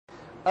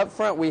Up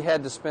front, we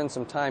had to spend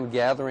some time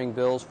gathering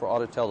bills for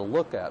Auditel to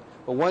look at.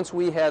 But once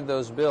we had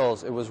those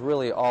bills, it was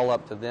really all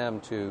up to them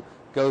to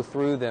go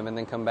through them and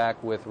then come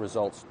back with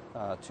results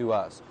to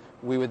us.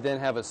 We would then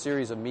have a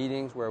series of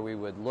meetings where we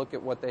would look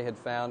at what they had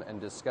found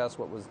and discuss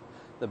what was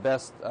the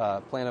best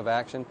plan of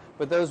action.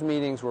 But those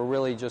meetings were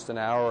really just an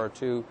hour or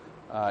two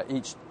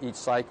each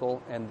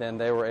cycle, and then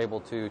they were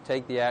able to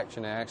take the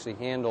action and actually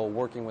handle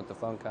working with the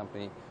phone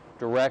company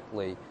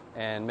directly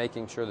and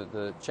making sure that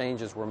the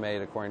changes were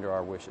made according to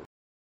our wishes.